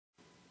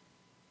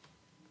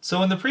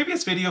So in the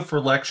previous video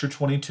for lecture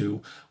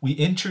 22, we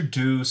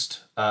introduced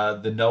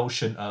the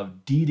notion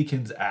of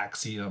Dedekind's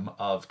axiom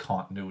of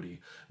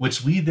continuity,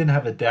 which we then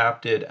have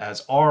adapted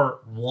as our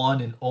one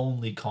and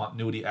only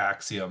continuity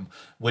axiom,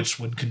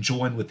 which when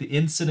conjoined with the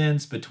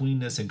incidence,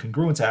 betweenness, and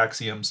congruence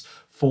axioms,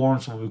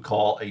 forms what we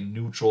call a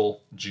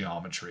neutral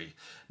geometry.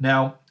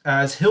 Now,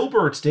 as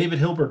David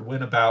Hilbert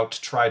went about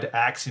to try to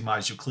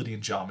axiomize Euclidean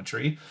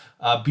geometry,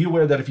 be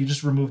aware that if you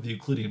just remove the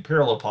Euclidean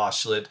parallel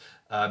postulate,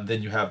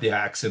 then you have the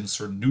axioms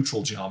for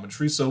neutral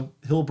geometry. So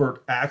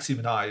Hilbert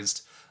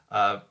axiomatized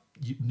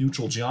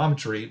neutral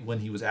geometry when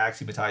he was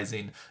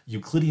axiomatizing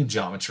Euclidean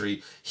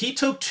geometry. He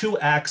took two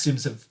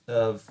axioms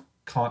of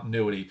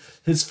continuity.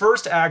 His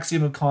first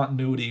axiom of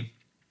continuity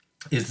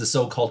is the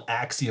so-called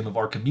axiom of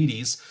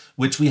Archimedes,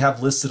 which we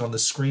have listed on the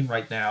screen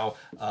right now,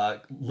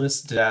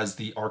 listed as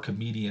the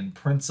Archimedean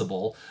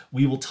principle.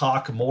 We will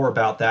talk more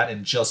about that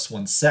in just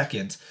 1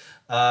 second.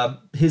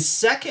 His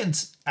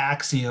second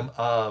axiom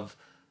of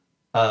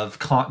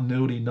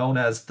continuity, known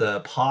as the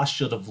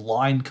postulate of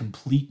line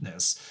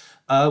completeness.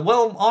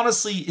 Well,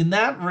 honestly, in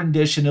that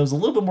rendition, it was a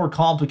little bit more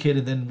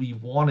complicated than we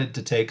wanted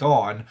to take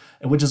on,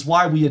 which is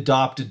why we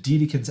adopted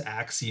Dedekind's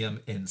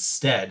axiom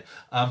instead.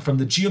 From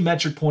the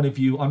geometric point of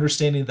view,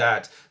 understanding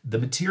that the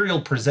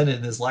material presented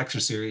in this lecture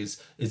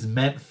series is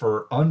meant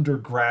for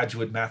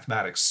undergraduate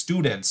mathematics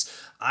students,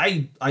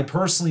 I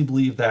personally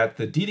believe that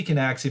the Dedekind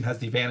axiom has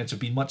the advantage of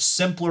being much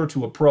simpler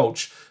to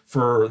approach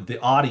for the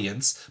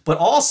audience, but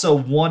also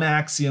one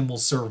axiom will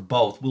serve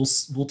both.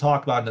 We'll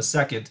talk about in a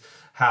second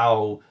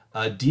how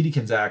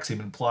Dedekind's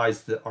axiom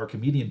implies the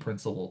Archimedean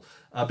principle,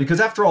 because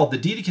after all, the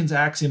Dedekind's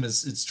axiom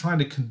is trying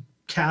to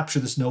capture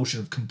this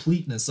notion of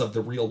completeness of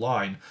the real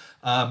line.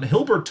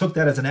 Hilbert took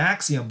that as an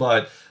axiom,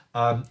 but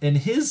in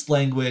his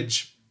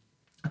language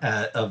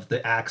of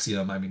the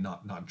axiom, I mean,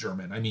 not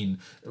German. I mean,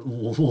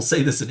 we'll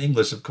say this in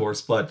English, of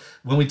course, but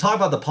when we talk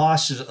about the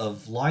postulate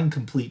of line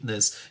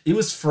completeness, it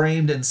was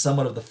framed in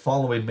somewhat of the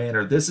following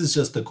manner. This is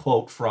just a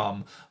quote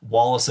from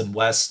Wallace and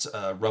West,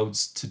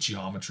 Roads to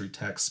Geometry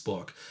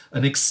textbook.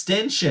 An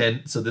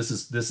extension, so this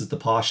is the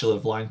postulate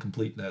of line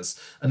completeness,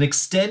 an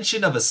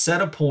extension of a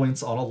set of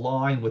points on a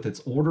line with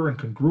its order and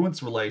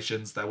congruence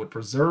relations that would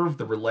preserve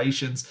the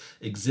relations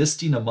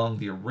existing among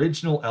the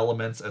original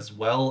elements as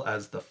well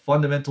as the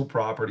fundamental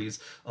properties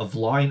of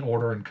line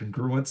order and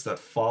congruence that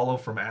follow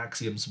from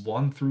axioms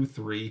 1 through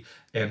 3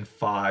 and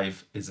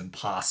 5 is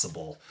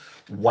impossible.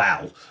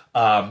 Wow.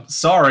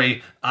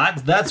 Sorry,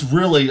 that's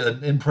really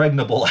an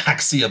impregnable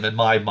axiom in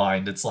my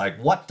mind. It's like,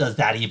 what does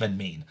that even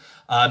mean?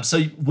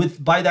 So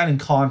by that in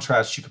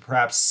contrast, you could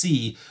perhaps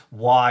see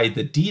why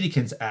the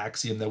Dedekind's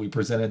axiom that we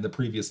presented in the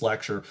previous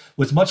lecture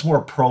was much more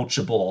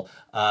approachable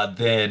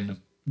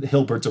than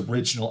Hilbert's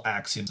original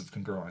axioms of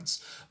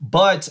congruence.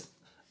 But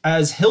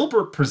as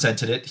Hilbert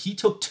presented it, he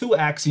took two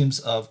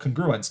axioms of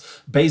congruence,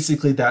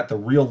 basically that the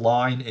real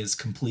line is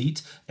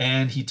complete,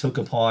 and he took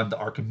upon the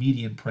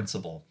Archimedean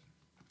principle.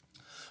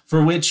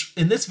 For which,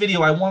 in this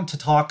video, I want to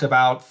talk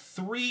about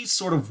three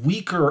sort of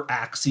weaker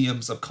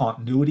axioms of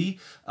continuity.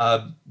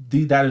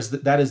 That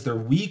is, they're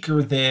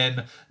weaker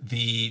than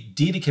the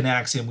Dedekind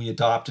axiom we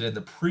adopted in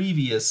the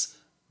previous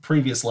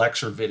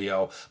lecture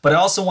video, but I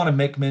also want to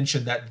make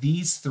mention that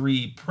these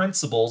three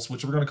principles,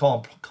 which we're going to call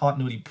them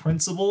continuity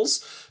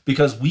principles,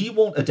 because we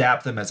won't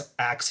adapt them as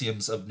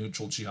axioms of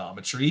neutral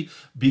geometry,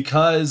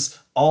 because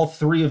all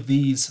three of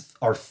these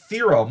are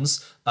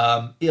theorems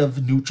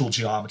of neutral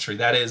geometry.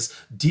 That is,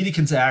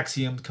 Dedekind's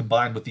axiom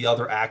combined with the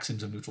other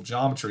axioms of neutral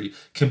geometry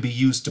can be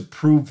used to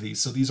prove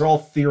these. So these are all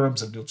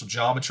theorems of neutral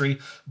geometry.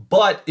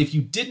 But if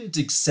you didn't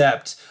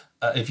accept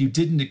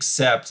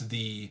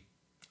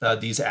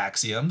these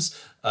axioms,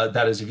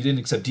 that is, if you didn't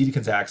accept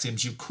Dedekind's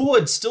axioms, you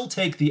could still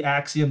take the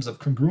axioms of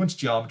congruence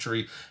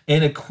geometry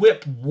and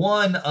equip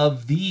one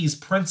of these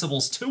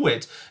principles to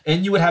it,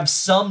 and you would have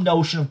some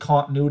notion of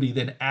continuity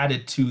then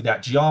added to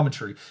that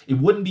geometry. It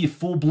wouldn't be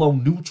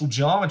full-blown neutral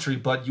geometry,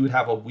 but you would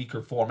have a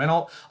weaker form. And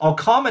I'll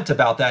comment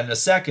about that in a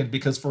second,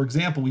 because, for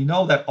example, we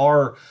know that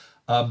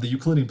the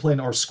Euclidean plane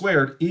R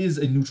squared is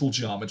a neutral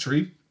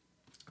geometry.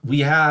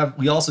 We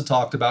also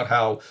talked about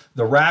how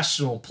the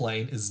rational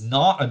plane is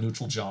not a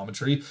neutral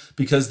geometry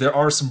because there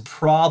are some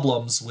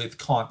problems with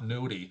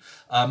continuity.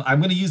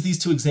 I'm going to use these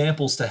two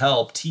examples to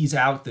help tease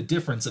out the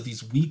difference of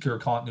these weaker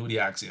continuity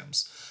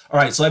axioms. All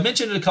right, so I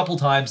mentioned it a couple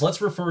times.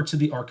 Let's refer to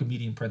the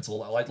Archimedean principle.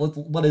 Like,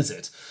 what is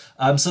it?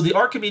 So the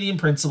Archimedean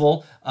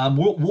principle,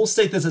 we'll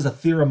state this as a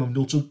theorem of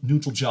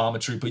neutral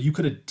geometry, but you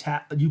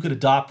could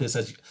adopt this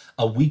as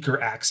a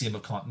weaker axiom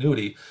of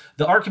continuity.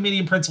 The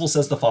Archimedean principle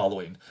says the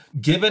following: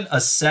 given a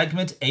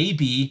segment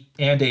AB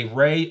and a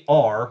ray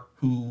R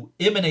who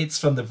emanates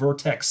from the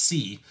vertex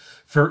C,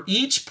 for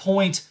each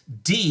point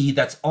D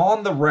that's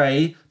on the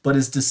ray but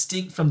is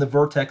distinct from the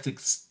vertex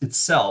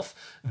itself,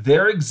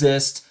 there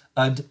exists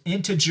an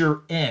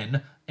integer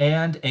n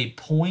and a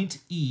point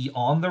E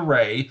on the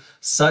ray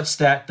such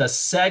that the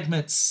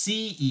segment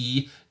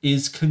CE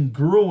is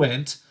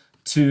congruent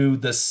to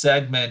the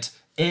segment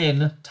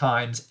n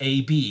times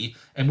AB,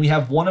 and we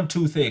have one of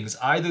two things.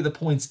 Either the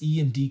points E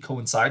and D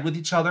coincide with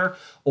each other,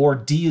 or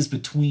D is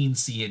between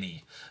C and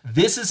E.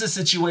 This is a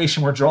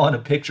situation where drawing a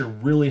picture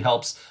really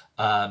helps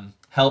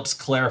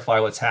clarify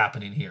what's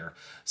happening here.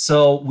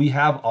 So we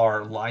have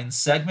our line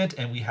segment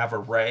and we have a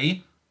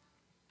ray.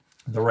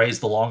 The ray is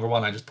the longer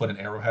one. I just put an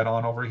arrowhead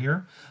on over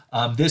here.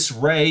 This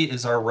ray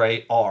is our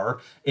ray R.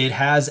 It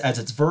has as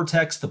its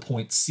vertex the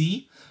point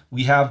C.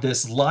 We have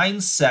this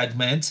line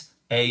segment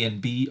A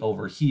and B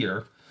over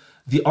here.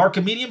 The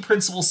Archimedean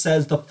principle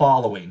says the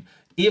following.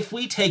 If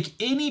we take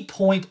any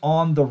point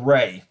on the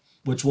ray,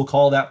 which we'll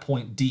call that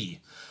point D,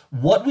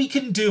 what we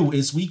can do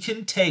is we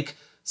can take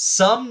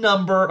some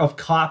number of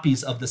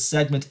copies of the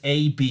segment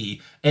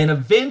AB, and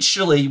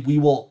eventually we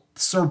will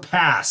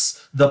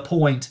surpass the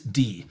point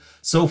D.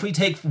 So if we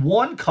take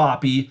one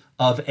copy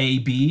of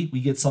AB,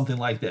 we get something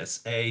like this,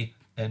 A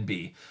and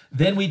B.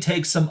 Then we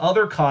take some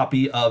other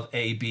copy of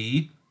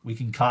AB, we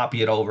can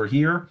copy it over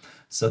here.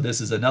 So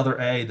this is another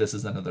A, this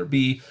is another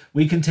B.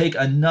 We can take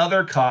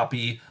another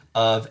copy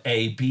of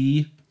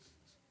AB,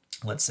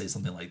 let's say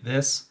something like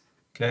this,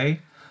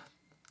 okay?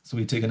 So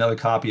we take another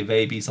copy of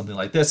AB, something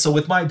like this. So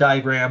with my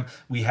diagram,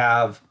 we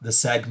have the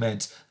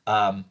segment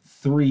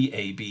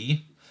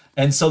 3AB.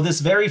 And so this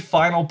very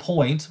final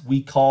point,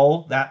 we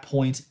call that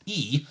point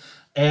E.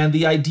 And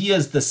the idea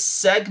is the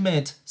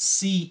segment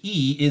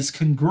CE is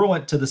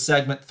congruent to the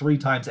segment 3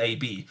 times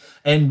AB.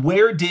 And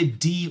where did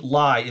D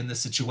lie in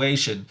this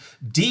situation?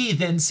 D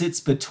then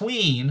sits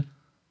between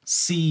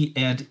C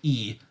and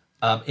E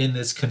in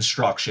this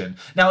construction.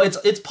 Now,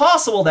 it's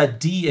possible that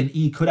D and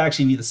E could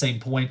actually be the same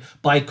point.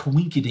 By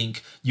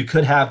coinkydink, you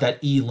could have that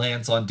E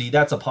lands on D.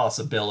 That's a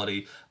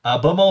possibility.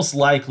 But most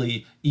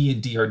likely, E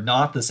and D are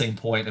not the same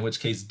point, in which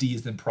case D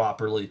is then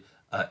properly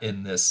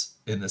in this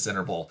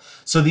interval.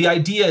 So the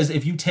idea is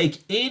if you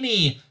take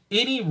any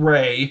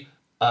ray,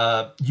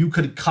 you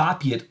could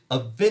copy it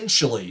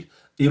eventually.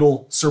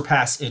 It'll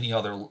surpass any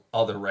other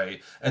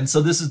ray. And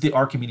so this is the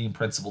Archimedean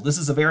principle. This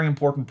is a very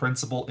important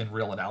principle in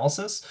real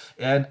analysis,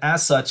 and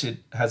as such,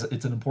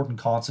 it's an important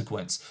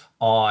consequence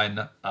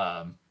on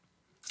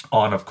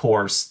of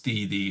course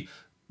the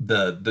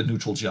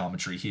neutral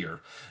geometry here.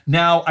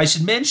 Now, I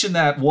should mention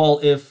that, well,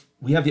 if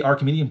we have the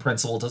Archimedean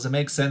principle, does it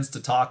make sense to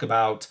talk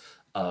about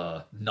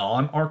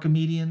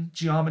non-Archimedean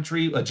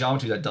geometry, a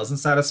geometry that doesn't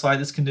satisfy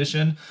this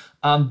condition?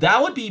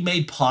 That would be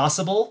made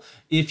possible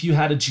if you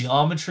had a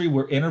geometry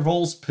where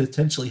intervals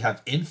potentially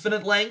have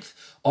infinite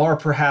length or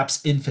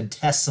perhaps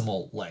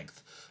infinitesimal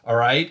length. All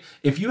right,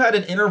 if you had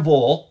an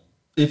interval,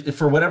 if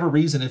for whatever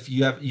reason, if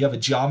you have a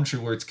geometry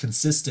where it's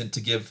consistent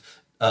to give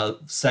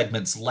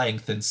segments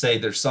length, and say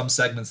there's some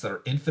segments that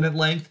are infinite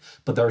length,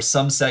 but there are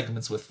some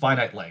segments with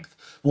finite length.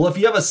 Well, if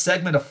you have a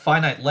segment of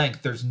finite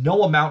length, there's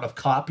no amount of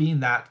copying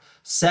that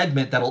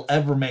segment that'll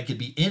ever make it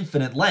be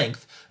infinite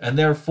length, and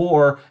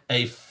therefore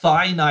a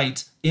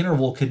finite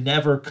interval could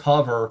never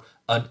cover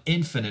an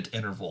infinite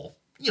interval,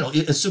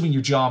 assuming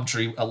your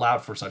geometry allowed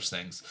for such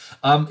things.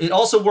 It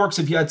also works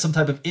if you had some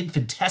type of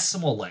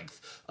infinitesimal length.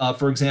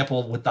 For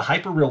example, with the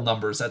hyperreal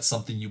numbers, that's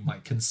something you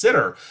might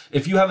consider.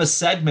 If you have a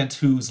segment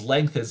whose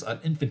length is an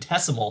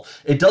infinitesimal,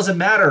 it doesn't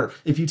matter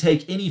if you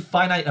take any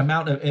finite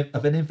amount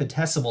of an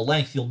infinitesimal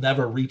length, you'll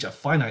never reach a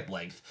finite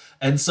length.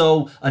 And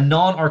so a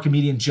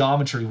non-Archimedean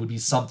geometry would be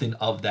something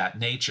of that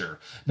nature.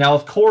 Now,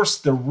 of course,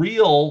 the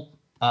real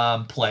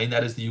plane,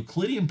 that is the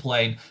Euclidean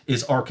plane,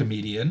 is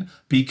Archimedean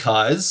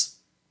because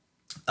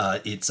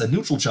it's a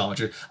neutral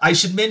geometry. I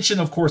should mention,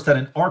 of course, that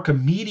an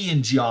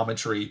Archimedean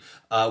geometry,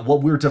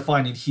 what we're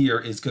defining here,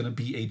 is going to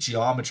be a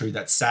geometry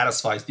that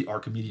satisfies the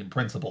Archimedean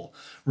principle.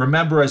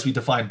 Remember, as we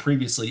defined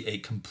previously, a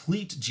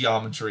complete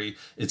geometry,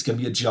 it's going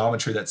to be a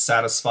geometry that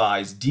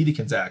satisfies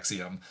Dedekind's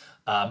axiom.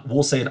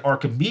 We'll say an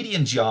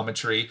Archimedean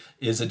geometry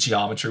is a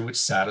geometry which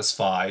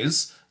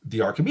satisfies the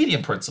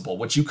Archimedean principle,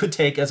 which you could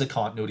take as a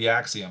continuity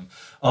axiom.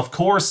 Of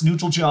course,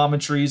 neutral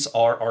geometries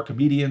are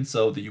Archimedean,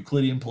 so the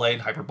Euclidean plane,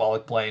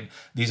 hyperbolic plane,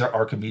 these are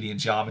Archimedean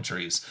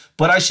geometries.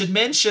 But I should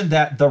mention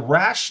that the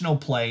rational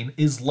plane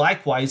is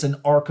likewise an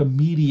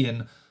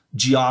Archimedean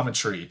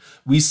geometry.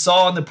 We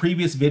saw in the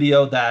previous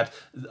video that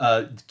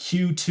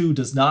Q2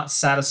 does not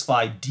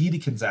satisfy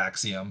Dedekind's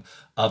axiom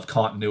of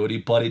continuity,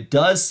 but it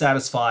does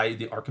satisfy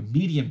the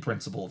Archimedean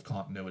principle of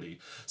continuity.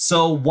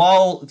 So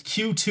while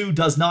Q2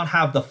 does not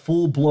have the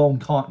full-blown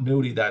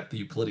continuity that the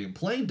Euclidean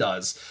plane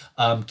does,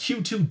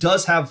 Q2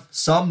 does have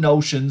some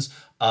notions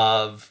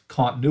of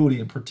continuity.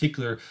 In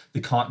particular, the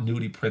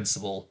continuity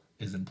principle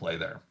is in play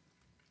there.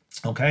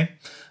 Okay,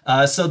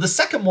 so the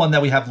second one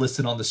that we have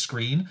listed on the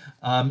screen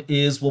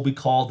is what we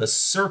call the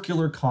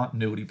circular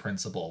continuity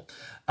principle.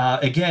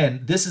 Again,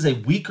 this is a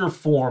weaker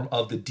form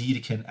of the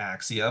Dedekind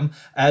axiom,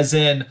 as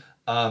in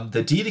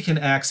the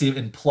Dedekind axiom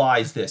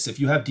implies this. If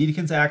you have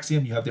Dedekind's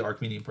axiom, you have the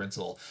Archimedean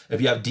principle.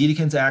 If you have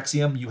Dedekind's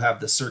axiom, you have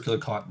the circular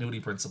continuity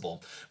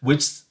principle,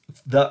 which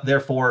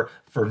therefore,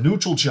 for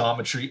neutral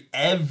geometry,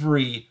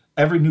 every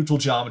every neutral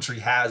geometry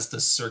has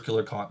the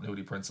circular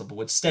continuity principle,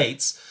 which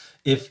states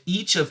if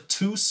each of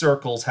two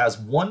circles has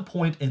one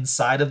point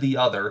inside of the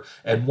other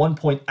and one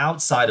point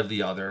outside of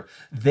the other,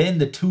 then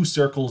the two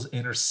circles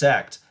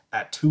intersect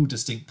at two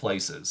distinct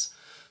places.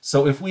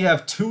 So if we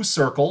have two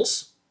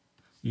circles,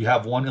 you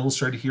have one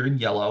illustrated here in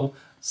yellow,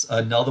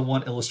 another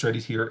one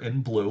illustrated here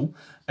in blue.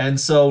 And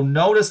so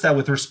notice that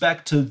with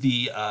respect to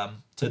the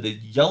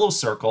yellow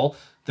circle,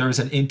 there is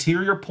an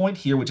interior point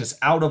here, which is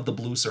out of the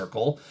blue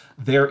circle.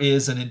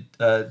 There's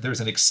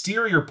an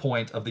exterior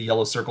point of the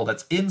yellow circle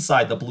that's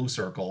inside the blue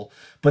circle.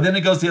 But then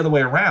it goes the other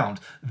way around.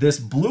 This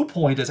blue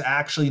point is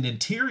actually an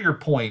interior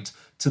point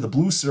to the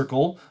blue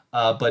circle,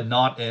 but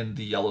not in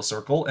the yellow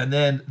circle. And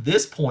then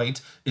this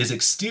point is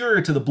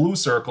exterior to the blue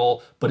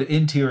circle, but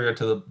interior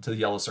to the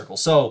yellow circle.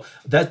 So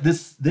that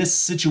this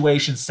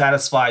situation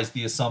satisfies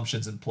the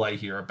assumptions in play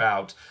here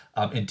about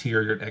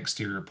interior and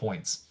exterior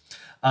points.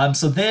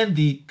 So then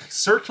the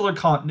circular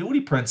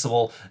continuity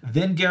principle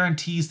then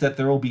guarantees that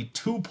there will be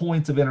 2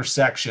 points of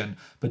intersection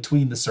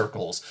between the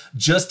circles,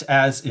 just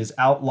as is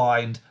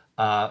outlined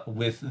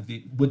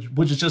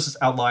which is just as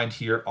outlined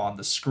here on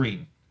the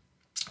screen.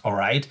 All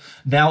right.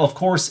 Now, of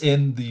course,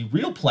 in the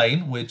real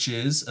plane, which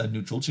is a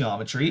neutral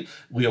geometry,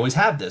 we always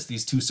have this.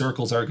 These two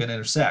circles are going to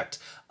intersect.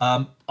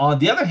 On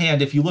the other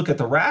hand, if you look at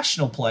the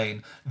rational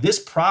plane, this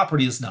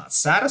property is not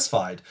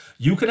satisfied.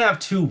 You can have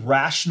two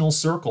rational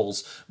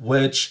circles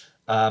which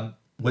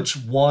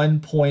one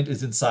point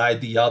is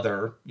inside the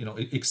other,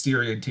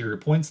 exterior, interior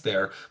points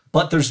there,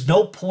 but there's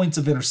no points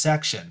of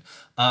intersection.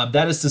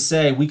 That is to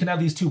say, we can have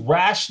these two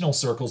rational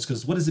circles,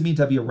 because what does it mean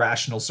to be a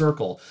rational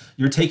circle?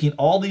 You're taking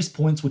all these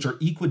points which are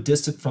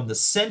equidistant from the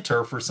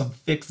center for some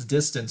fixed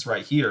distance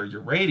right here,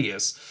 your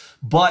radius.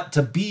 But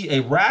to be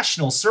a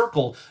rational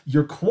circle,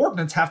 your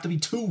coordinates have to be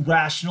two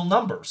rational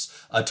numbers,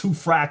 two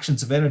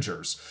fractions of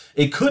integers.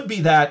 It could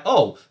be that,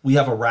 oh, we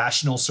have a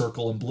rational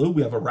circle in blue,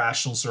 we have a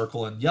rational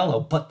circle in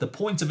yellow, but the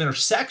points of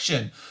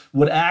intersection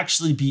would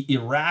actually be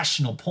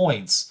irrational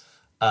points,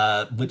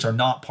 which are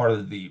not part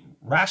of the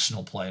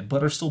rational plane,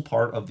 but are still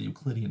part of the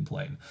Euclidean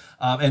plane.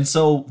 And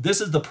so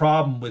this is the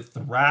problem with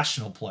the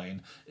rational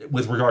plane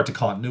with regard to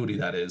continuity,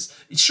 that is.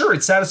 Sure,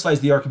 it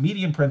satisfies the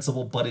Archimedean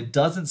principle, but it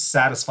doesn't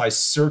satisfy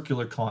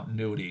circular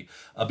continuity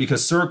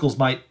because circles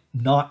might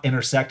not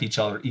intersect each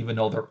other even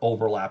though they're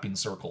overlapping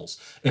circles.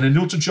 In a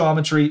neutral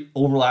geometry,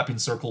 overlapping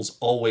circles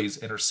always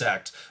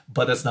intersect,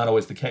 but that's not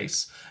always the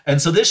case. And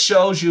so this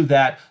shows you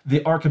that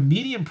the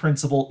Archimedean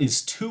principle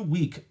is too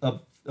weak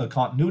of a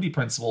continuity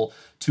principle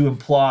to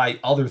imply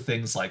other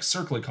things like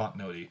circular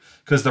continuity,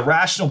 because the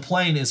rational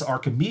plane is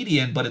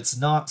Archimedean, but it's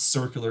not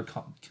circular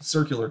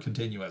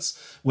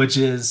continuous, which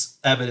is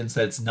evidence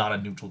that it's not a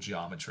neutral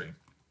geometry.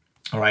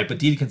 All right, but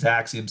Dedekind's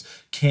axioms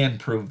can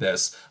prove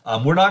this.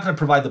 We're not going to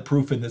provide the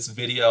proof in this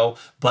video,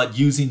 but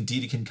using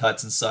Dedekind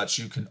cuts and such,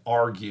 you can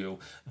argue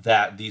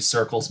that these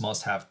circles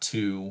must have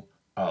two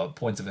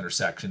points of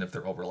intersection if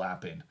they're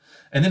overlapping.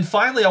 And then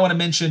finally, I want to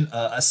mention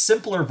a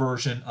simpler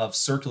version of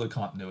circular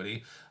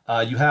continuity.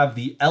 You have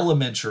the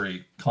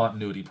elementary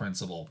continuity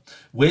principle,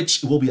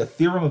 which will be a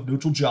theorem of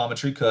neutral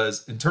geometry,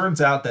 because it turns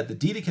out that the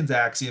Dedekind's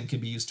axiom can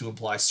be used to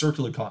imply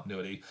circular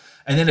continuity.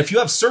 And then if you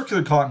have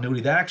circular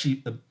continuity,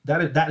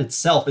 that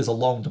itself is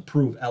alone to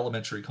prove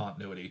elementary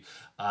continuity.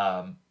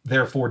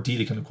 Therefore,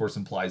 Dedekind, of course,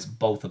 implies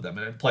both of them,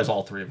 and it implies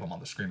all three of them on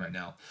the screen right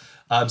now.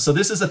 So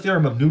this is a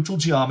theorem of neutral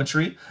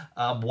geometry.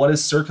 What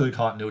is circular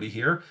continuity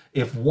here?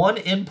 If one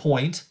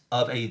endpoint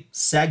of a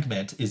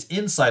segment is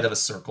inside of a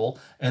circle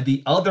and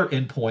the other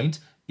endpoint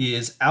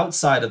is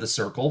outside of the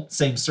circle,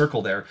 same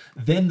circle there,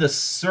 then the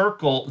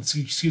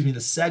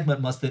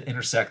segment must then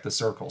intersect the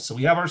circle. So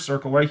we have our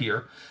circle right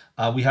here.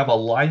 We have a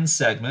line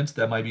segment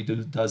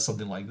that does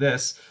something like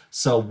this.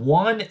 So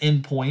one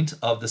endpoint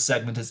of the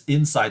segment is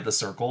inside the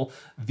circle.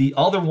 The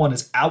other one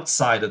is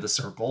outside of the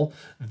circle.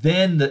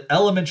 Then the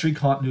elementary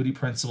continuity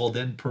principle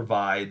then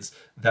provides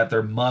that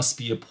there must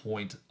be a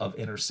point of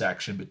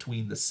intersection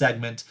between the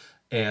segment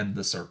and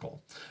the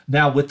circle.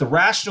 Now, with the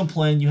rational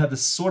plane, you have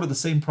this sort of the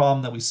same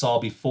problem that we saw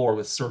before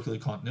with circular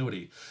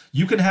continuity.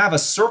 You can have a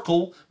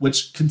circle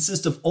which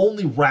consists of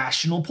only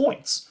rational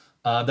points.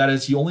 That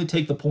is, you only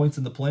take the points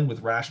in the plane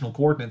with rational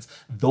coordinates.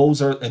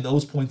 Those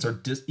points are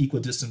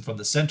equidistant from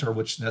the center,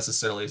 which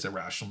necessarily is a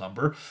rational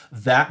number.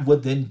 That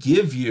would then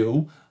give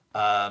you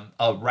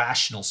a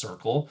rational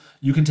circle.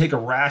 You can take a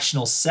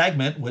rational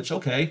segment, which,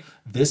 okay,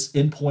 this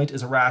endpoint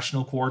is a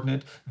rational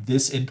coordinate,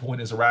 this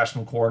endpoint is a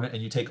rational coordinate,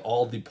 and you take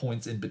all the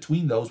points in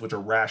between those, which are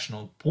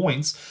rational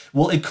points.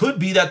 Well, it could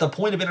be that the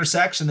point of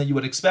intersection that you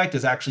would expect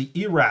is actually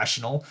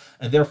irrational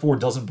and therefore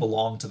doesn't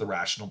belong to the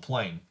rational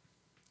plane.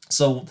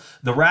 So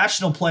the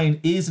rational plane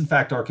is in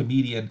fact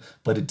Archimedean,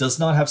 but it does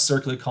not have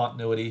circular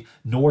continuity,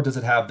 nor does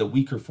it have the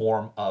weaker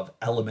form of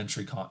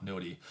elementary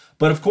continuity.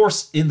 But of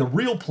course, in the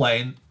real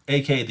plane,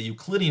 aka the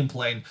Euclidean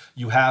plane,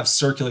 you have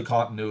circular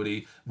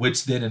continuity,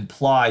 which then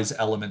implies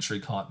elementary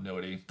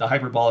continuity. The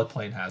hyperbolic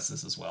plane has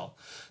this as well.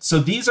 So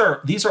these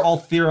are all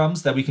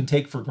theorems that we can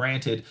take for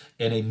granted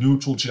in a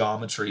neutral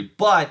geometry,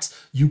 but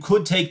you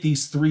could take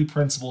these three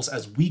principles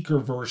as weaker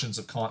versions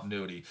of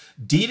continuity.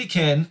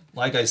 Dedekind,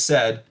 like I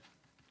said,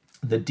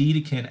 the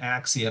Dedekind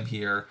axiom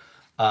here,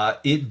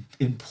 it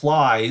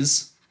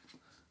implies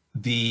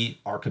the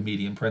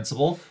Archimedean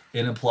principle.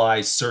 It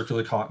implies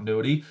circular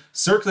continuity.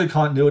 Circular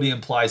continuity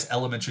implies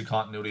elementary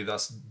continuity.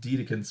 Thus, the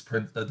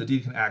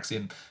Dedekind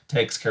axiom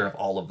takes care of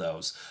all of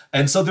those.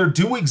 And so there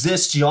do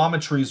exist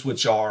geometries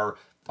which are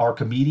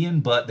Archimedean,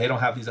 but they don't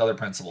have these other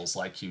principles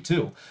like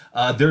Q2.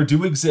 There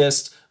do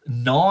exist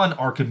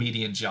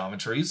non-Archimedean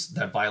geometries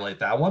that violate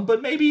that one,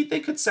 but maybe they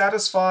could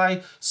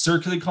satisfy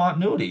circular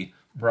continuity,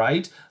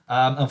 right?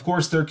 Of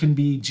course, there can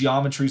be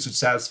geometries which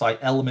satisfy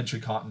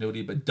elementary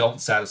continuity but don't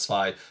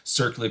satisfy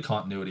circular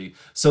continuity.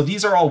 So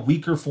these are all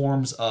weaker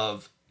forms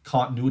of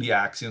continuity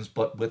axioms,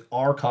 but with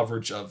our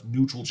coverage of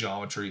neutral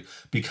geometry,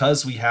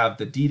 because we have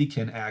the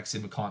Dedekind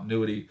axiom of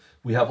continuity,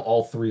 we have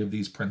all three of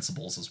these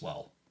principles as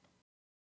well.